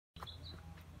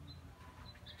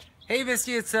Hey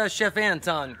Misty, it's Chef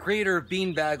Anton, creator of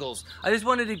Bean Baggles. I just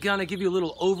wanted to kind of give you a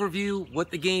little overview,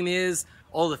 what the game is,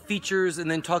 all the features, and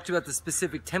then talk to you about the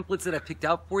specific templates that I picked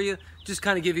out for you. Just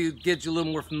kind of get you a little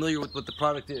more familiar with what the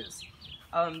product is.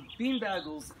 Bean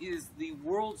Baggles is the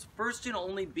world's first and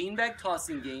only beanbag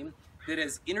tossing game that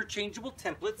has interchangeable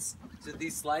templates, so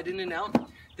these slide in and out,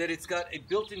 that it's got a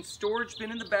built-in storage bin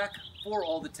in the back for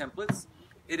all the templates.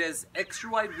 It has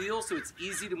extra wide wheels so it's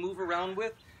easy to move around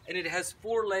with, and it has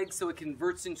 4 legs so it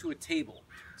converts into a table.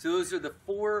 So those are the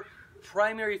 4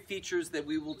 primary features that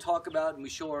we will talk about and we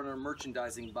show on our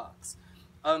merchandising box.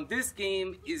 This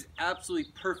game is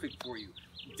absolutely perfect for you.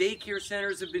 Daycare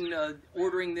centers have been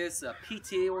ordering this,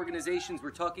 PTA organizations, we're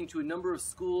talking to a number of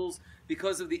schools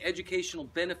because of the educational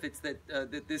benefits that,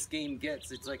 that this game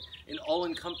gets. It's like an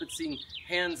all-encompassing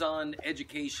hands-on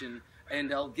education,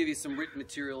 and I'll give you some written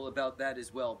material about that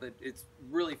as well, but it's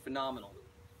really phenomenal.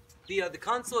 The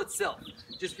console itself,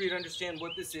 just for you to understand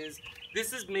what this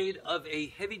is made of a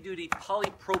heavy-duty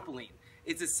polypropylene.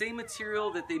 It's the same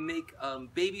material that they make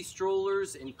baby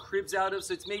strollers and cribs out of,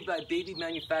 so it's made by a baby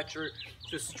manufacturer,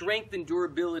 so strength and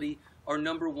durability are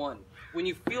 #1. When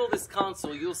you feel this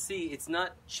console, you'll see it's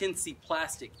not chintzy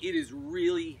plastic. It is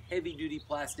really heavy-duty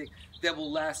plastic that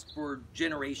will last for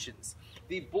generations.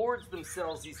 The boards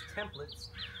themselves, these templates,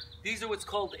 these are what's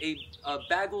called a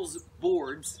Baggles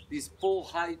boards, these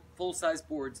full-size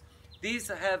boards. These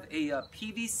have a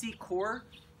PVC core.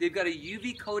 They've got a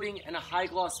UV coating and a high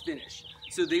gloss finish.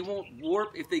 So they won't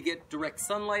warp if they get direct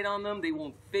sunlight on them, they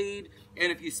won't fade,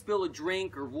 and if you spill a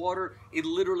drink or water, it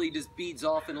literally just beads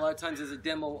off, and a lot of times as a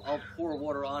demo, I'll pour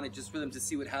water on it just for them to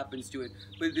see what happens to it.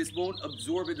 But this won't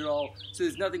absorb it at all, so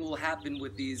there's nothing will happen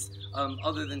with these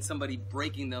other than somebody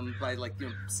breaking them by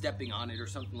stepping on it or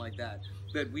something like that.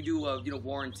 But we do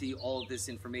warranty all of this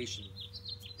information.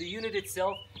 The unit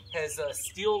itself has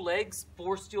steel legs,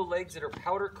 4 steel legs that are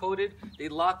powder coated. They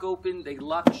lock open, they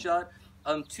lock shut.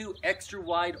 2 extra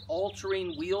wide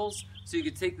all-terrain wheels, so you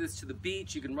can take this to the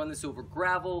beach, you can run this over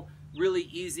gravel, really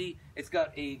easy. It's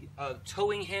got a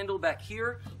towing handle back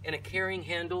here and a carrying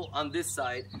handle on this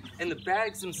side. And the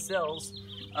bags themselves,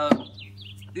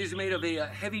 these are made of a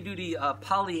heavy-duty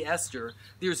polyester.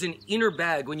 There's an inner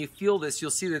bag. When you feel this,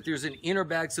 you'll see that there's an inner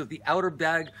bag, so if the outer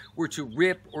bag were to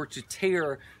rip or to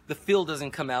tear, the fill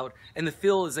doesn't come out, and the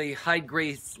fill is a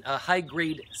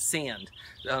high-grade sand.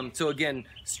 So again,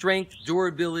 strength,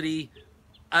 durability,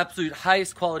 absolute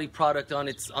highest quality product on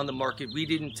the market. We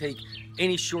didn't take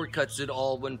any shortcuts at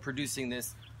all when producing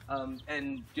this,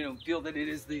 and feel that it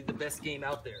is the best game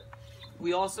out there.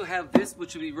 We also have this,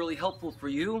 which would be really helpful for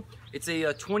you. It's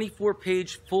a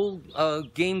 24-page full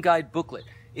game guide booklet.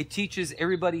 It teaches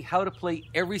everybody how to play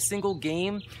every single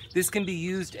game. This can be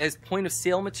used as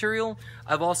point-of-sale material.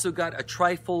 I've also got a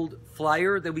tri-fold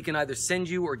flyer that we can either send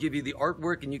you or give you the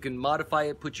artwork, and you can modify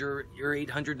it, put your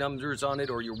 800 numbers on it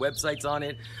or your websites on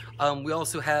it. We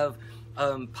also have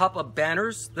pop-up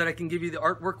banners that I can give you the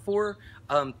artwork for,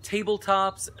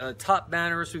 tabletops, top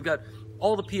banners. We've got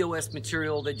all the POS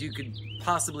material that you could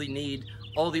possibly need.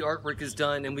 All the artwork is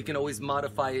done, and we can always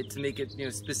modify it to make it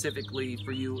specifically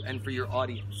for you and for your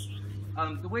audience.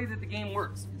 The way that the game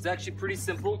works is actually pretty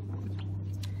simple,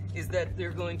 is that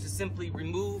they're going to simply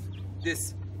remove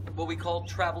this, what we call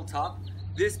travel top.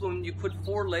 This, when you put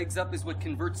 4 legs up, is what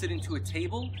converts it into a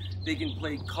table. They can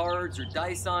play cards or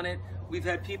dice on it. We've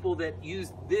had people that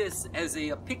use this as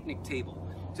a picnic table.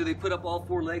 So they put up all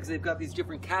 4 legs, they've got these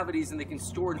different cavities, and they can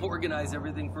store and organize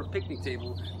everything for a picnic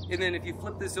table. And then if you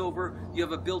flip this over, you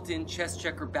have a built-in chess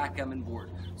checker backgammon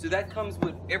board. So that comes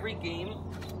with every game.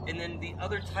 And then the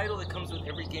other title that comes with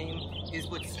every game is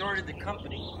what started the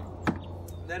company.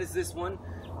 That is this one,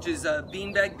 which is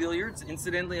Beanbag Billiards.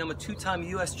 Incidentally, I'm a 2-time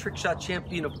US trick shot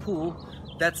champion of pool.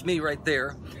 That's me right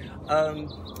there.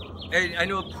 I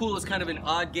know pool is kind of an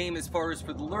odd game as far as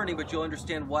for the learning, but you'll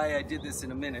understand why I did this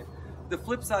in a minute. The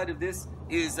flip side of this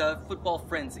is Football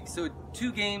Frenzy. So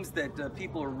 2 games that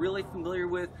people are really familiar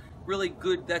with, really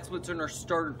good. That's what's in our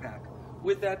starter pack.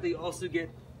 With that, they also get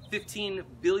 15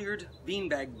 billiard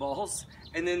beanbag balls,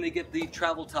 and then they get the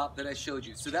travel top that I showed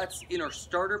you. So that's in our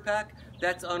starter pack.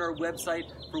 That's on our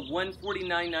website for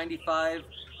 $149.95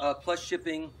 plus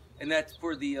shipping, and that's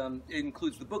for the, it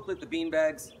includes the booklet, the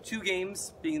beanbags, 2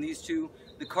 games, being these 2,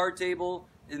 the card table,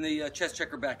 and the chess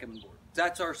checker backgammon board.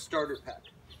 That's our starter pack.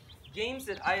 Games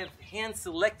that I have hand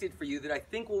selected for you that I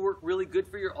think will work really good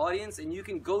for your audience, and you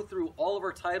can go through all of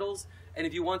our titles, and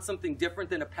if you want something different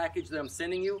than a package that I'm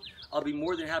sending you, I'll be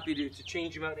more than happy to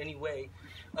change them out anyway.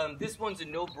 This one's a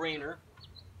no-brainer.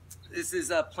 This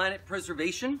is planet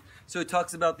preservation. So it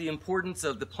talks about the importance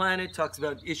of the planet, talks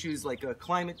about issues like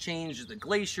climate change, the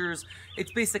glaciers.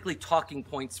 It's basically talking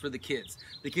points for the kids.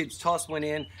 The kids toss one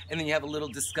in, and then you have a little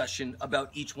discussion about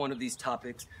each one of these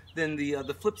topics. Then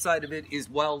the flip side of it is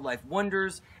wildlife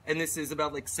wonders, and this is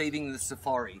about like saving the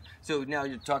safari. So now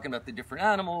you're talking about the different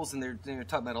animals, and they're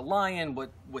talking about a lion,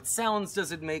 what sounds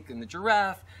does it make, and the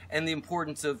giraffe, and the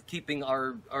importance of keeping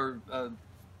our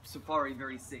safari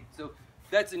very safe. So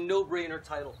that's a no-brainer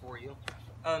title for you.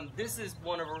 This is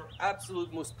one of our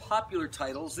absolute most popular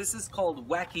titles. This is called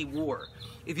Wacky War.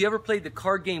 If you ever played the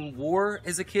card game War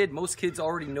as a kid, most kids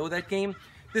already know that game.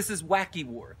 This is Wacky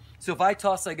War. So if I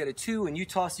toss, I get a 2, and you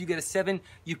toss, you get a 7,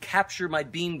 you capture my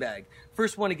beanbag.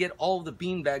 First one to get all of the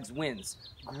beanbags wins.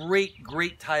 Great,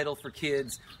 great title for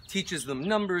kids. Teaches them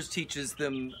numbers, teaches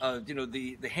them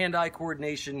the hand-eye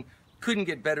coordination. Couldn't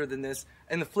get better than this.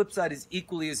 And the flip side is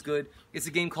equally as good. It's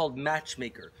a game called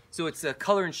Matchmaker. So it's a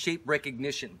color and shape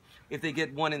recognition. If they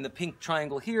get one in the pink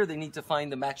triangle here, they need to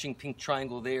find the matching pink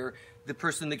triangle there. The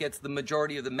person that gets the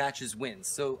majority of the matches wins.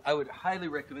 So I would highly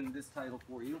recommend this title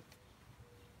for you.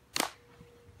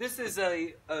 This is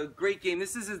a great game.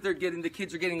 This is as the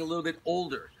kids are getting a little bit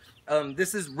older.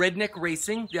 This is Redneck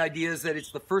Racing. The idea is that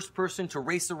it's the first person to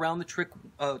race around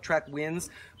the track wins,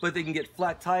 but they can get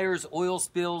flat tires, oil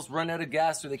spills, run out of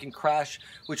gas, or they can crash,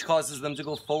 which causes them to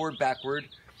go forward, backward.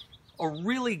 A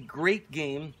really great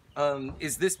game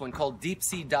is this one called Deep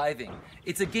Sea Diving.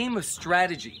 It's a game of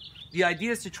strategy. The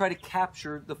idea is to try to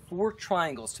capture the 4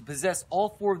 triangles, to possess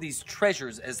all 4 of these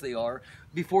treasures as they are,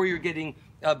 before you're getting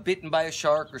bitten by a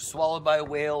shark or swallowed by a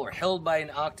whale or held by an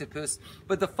octopus.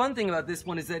 But the fun thing about this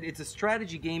one is that it's a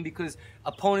strategy game because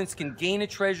opponents can gain a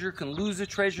treasure, can lose a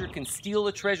treasure, can steal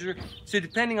a treasure. So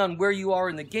depending on where you are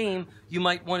in the game, you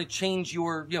might want to change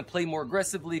your, play more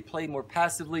aggressively, play more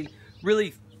passively.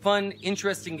 Really fun,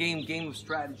 interesting game of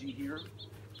strategy here.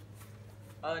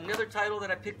 Another title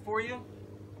that I picked for you,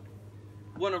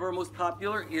 one of our most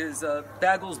popular, is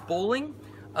Baggles Bowling.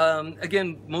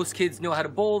 Again, most kids know how to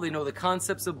bowl. They know the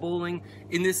concepts of bowling.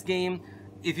 In this game,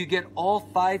 if you get all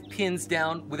 5 pins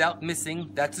down without missing,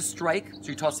 that's a strike. So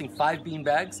you're tossing 5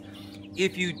 beanbags.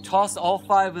 If you toss all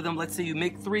 5 of them, let's say you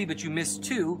make 3, but you miss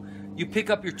 2, you pick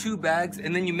up your 2 bags,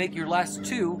 and then you make your last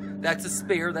 2. That's a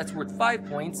spare. That's worth 5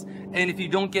 points. And if you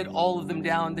don't get all of them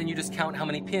down, then you just count how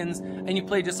many pins, and you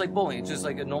play just like bowling. It's just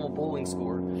like a normal bowling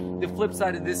score. The flip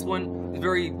side of this one is a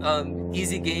very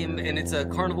easy game, and it's a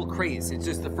Carnival Craze. It's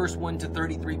just the first one to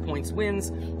 33 points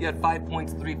wins. You have 5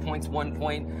 points, 3 points, 1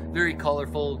 point. Very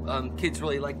colorful. Kids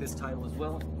really like this title as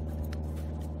well.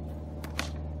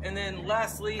 And then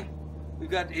lastly,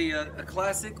 we've got a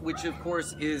classic, which of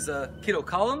course is Kiddo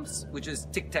Columns, which is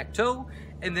tic-tac-toe.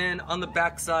 And then on the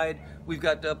back side, we've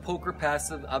got Poker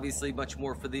Passive, obviously much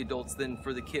more for the adults than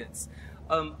for the kids.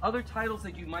 Other titles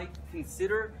that you might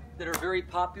consider that are very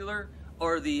popular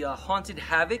are the Haunted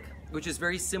Havoc, which is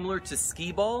very similar to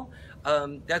Skee Ball.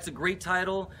 That's a great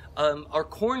title. Our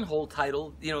Cornhole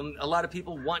title, a lot of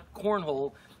people want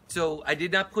Cornhole, so I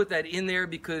did not put that in there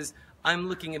because I'm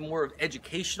looking at more of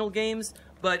educational games.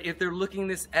 But if they're looking at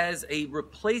this as a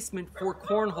replacement for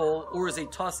Cornhole or as a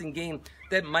tossing game,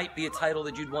 that might be a title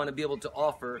that you'd want to be able to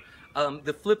offer.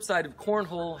 The flip side of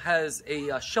Cornhole has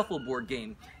a shuffleboard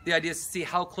game. The idea is to see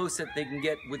how close that they can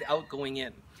get without going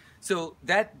in. So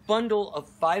that bundle of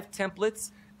 5 templates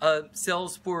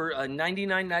sells for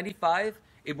 $99.95.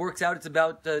 It works out, it's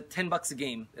about $10 a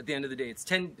game at the end of the day. It's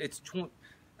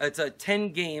 10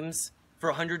 games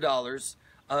for $100,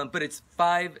 but it's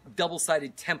 5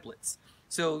 double-sided templates.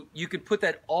 So you could put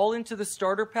that all into the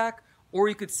starter pack, or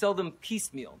you could sell them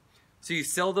piecemeal. So you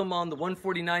sell them on the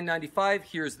 $149.95.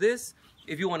 Here's this.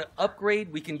 If you want to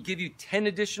upgrade, we can give you 10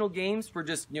 additional games for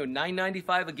just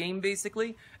 $9.95 a game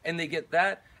basically, and they get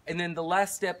that. And then the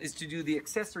last step is to do the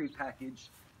accessory package,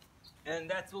 and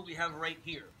that's what we have right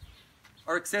here.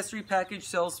 Our accessory package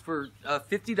sells for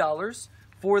 $50.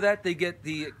 For that, they get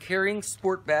the carrying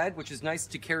sport bag, which is nice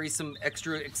to carry some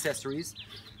extra accessories.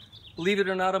 Believe it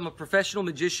or not, I'm a professional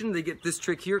magician. They get this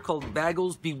trick here called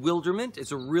Baggles Bewilderment.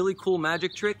 It's a really cool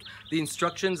magic trick. The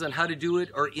instructions on how to do it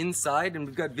are inside, and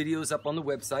we've got videos up on the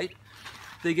website.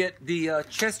 They get the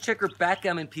chess checker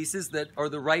backgammon pieces that are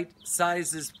the right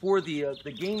sizes for the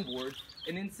game board.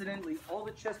 And incidentally, all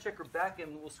the chess checker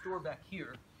backgammon will store back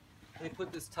here. They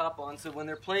put this top on, so when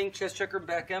they're playing chess checker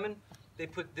backgammon, they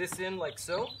put this in like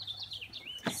so.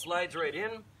 It slides right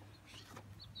in,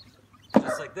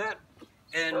 just like that.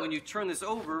 And when you turn this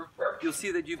over, you'll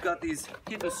see that you've got these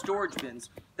hidden storage bins.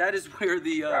 That is where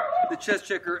the chess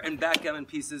checker and backgammon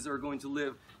pieces are going to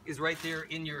live, is right there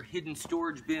in your hidden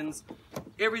storage bins.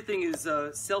 Everything is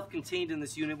self-contained in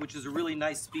this unit, which is a really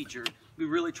nice feature. We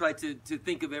really tried to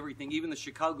think of everything. Even the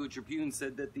Chicago Tribune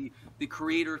said that the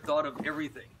creator thought of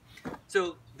everything.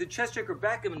 So the chess checker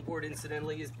backgammon board,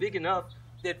 incidentally, is big enough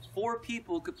that 4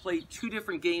 people could play 2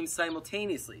 different games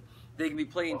simultaneously. They can be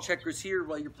playing checkers here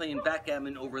while you're playing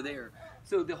backgammon over there.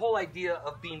 So the whole idea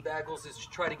of Bean Baggles is to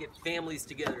try to get families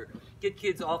together, get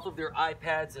kids off of their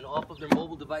iPads and off of their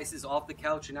mobile devices, off the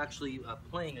couch, and actually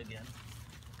playing again.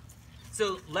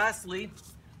 So lastly,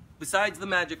 besides the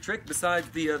magic trick, besides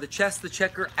the chess, the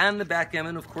checker, and the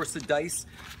backgammon, of course the dice,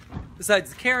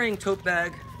 besides the carrying tote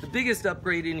bag, the biggest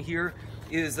upgrade in here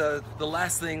is the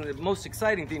last thing, the most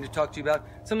exciting thing to talk to you about,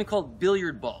 something called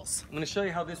billiard balls. I'm going to show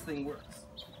you how this thing works.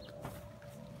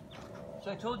 So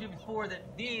I told you before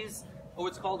that these are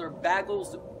what's called our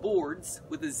Baggles boards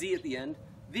with a Z at the end.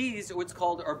 These are what's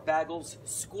called our Baggles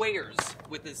squares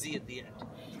with a Z at the end.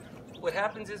 What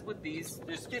happens is with these,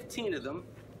 there's 15 of them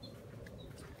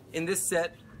in this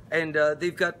set, and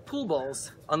they've got pool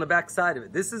balls on the back side of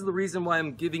it. This is the reason why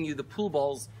I'm giving you the pool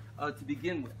balls to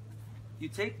begin with. You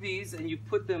take these and you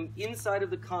put them inside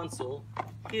of the console,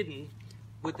 hidden,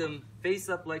 with them face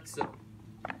up like so.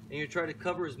 And you try to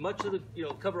cover as much of the,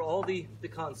 cover all the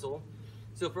console.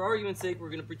 So for argument's sake, we're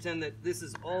going to pretend that this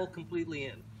is all completely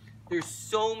in. There's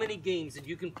so many games that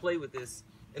you can play with this,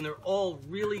 and they're all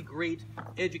really great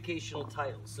educational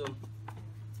titles. So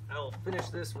I'll finish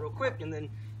this real quick and then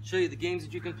show you the games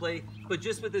that you can play. But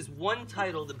just with this one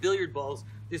title, the billiard balls,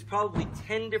 there's probably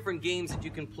 10 different games that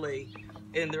you can play,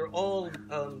 and they're all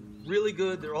really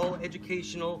good. They're all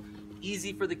educational,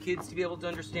 easy for the kids to be able to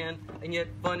understand, and yet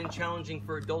fun and challenging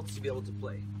for adults to be able to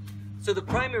play. So the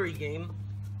primary game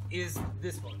is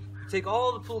this one. You take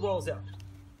all the pool balls out.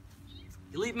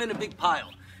 You leave them in a big pile.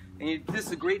 And this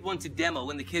is a great one to demo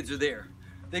when the kids are there.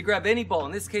 They grab any ball.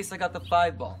 In this case, I got the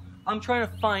 5 ball. I'm trying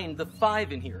to find the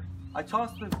 5 in here. I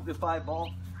tossed the 5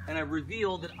 ball, and I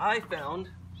revealed that I found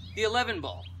the 11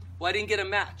 ball. Well, I didn't get a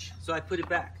match, so I put it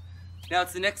back. Now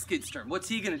it's the next kid's turn. What's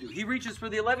he going to do? He reaches for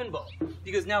the 11 ball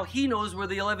because now he knows where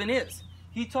the 11 is.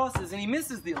 He tosses and he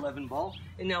misses the 11 ball,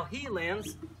 and now he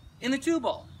lands in the 2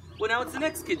 ball. Well, now it's the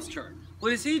next kid's turn. What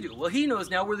does he do? Well, he knows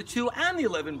now where the 2 and the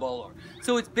 11 ball are.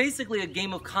 So it's basically a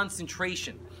game of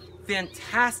concentration.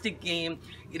 Fantastic game.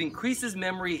 It increases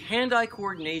memory, hand-eye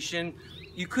coordination.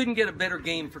 You couldn't get a better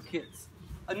game for kids.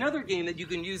 Another game that you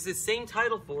can use this same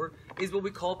title for is what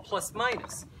we call plus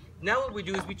minus. Now what we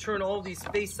do is we turn all these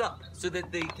face up so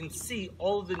that they can see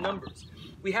all of the numbers.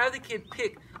 We have the kid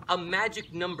pick a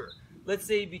magic number. Let's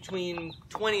say between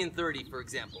 20 and 30, for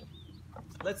example.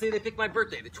 Let's say they pick my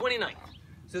birthday, the 29th.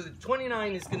 So the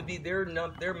 29 is going to be their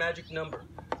magic number.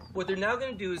 What they're now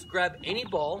going to do is grab any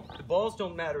ball. The balls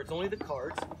don't matter, it's only the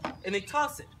cards. And they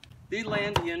toss it. They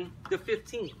land in the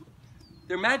 15.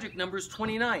 Their magic number is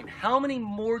 29. How many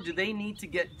more do they need to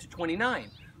get to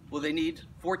 29? Well, they need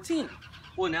 14.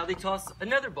 Well, now they toss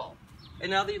another ball,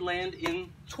 and now they land in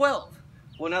 12.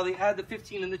 Well, now they add the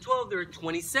 15 and the 12, they're at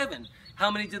 27. How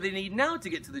many do they need now to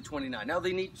get to the 29? Now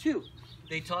they need 2.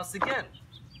 They toss again.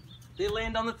 They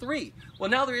land on the 3. Well,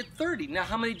 now they're at 30. Now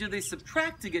how many do they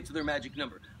subtract to get to their magic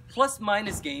number? Plus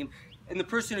minus game, and the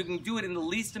person who can do it in the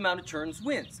least amount of turns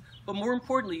wins. But more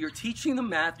importantly, you're teaching them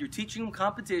math, you're teaching them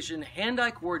competition,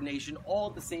 hand-eye coordination, all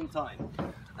at the same time.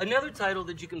 Another title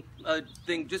that you can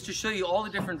think, just to show you all the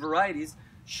different varieties,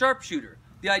 Sharpshooter.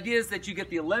 The idea is that you get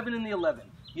the 11 and the 11.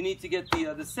 You need to get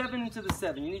the 7 into the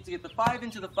 7. You need to get the 5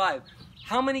 into the 5.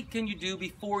 How many can you do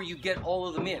before you get all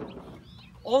of them in?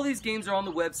 All these games are on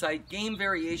the website, game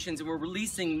variations, and we're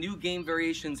releasing new game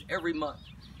variations every month.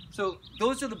 So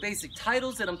those are the basic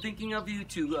titles that I'm thinking of you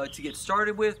to get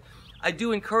started with. I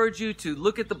do encourage you to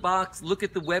look at the box, look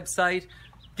at the website,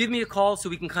 give me a call so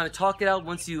we can kind of talk it out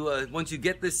once you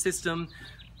get this system.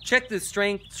 Check the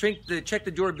strength, check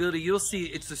the durability. You'll see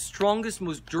it's the strongest,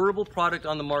 most durable product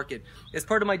on the market. As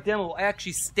part of my demo, I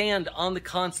actually stand on the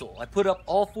console. I put up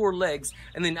all 4 legs,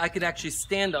 and then I could actually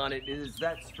stand on it. It is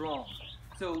that strong.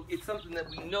 So it's something that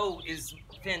we know is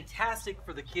fantastic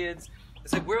for the kids.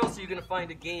 It's like, where else are you going to find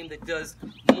a game that does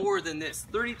more than this?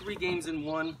 33 games in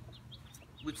one,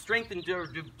 with strength and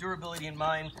durability in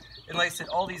mind. And like I said,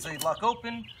 all these, they lock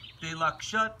open, they lock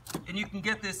shut, and you can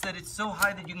get this that it's so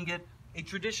high that you can get a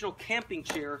traditional camping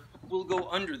chair will go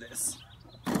under this.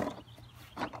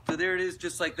 So there it is,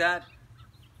 just like that.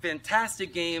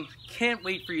 Fantastic game. Can't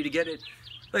wait for you to get it.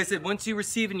 Like I said, once you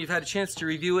receive and you've had a chance to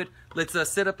review it, let's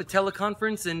set up a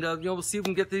teleconference, and we'll see if we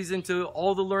can get these into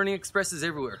all the Learning Expresses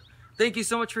everywhere. thank you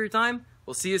so much for your time.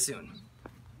 We'll see you soon.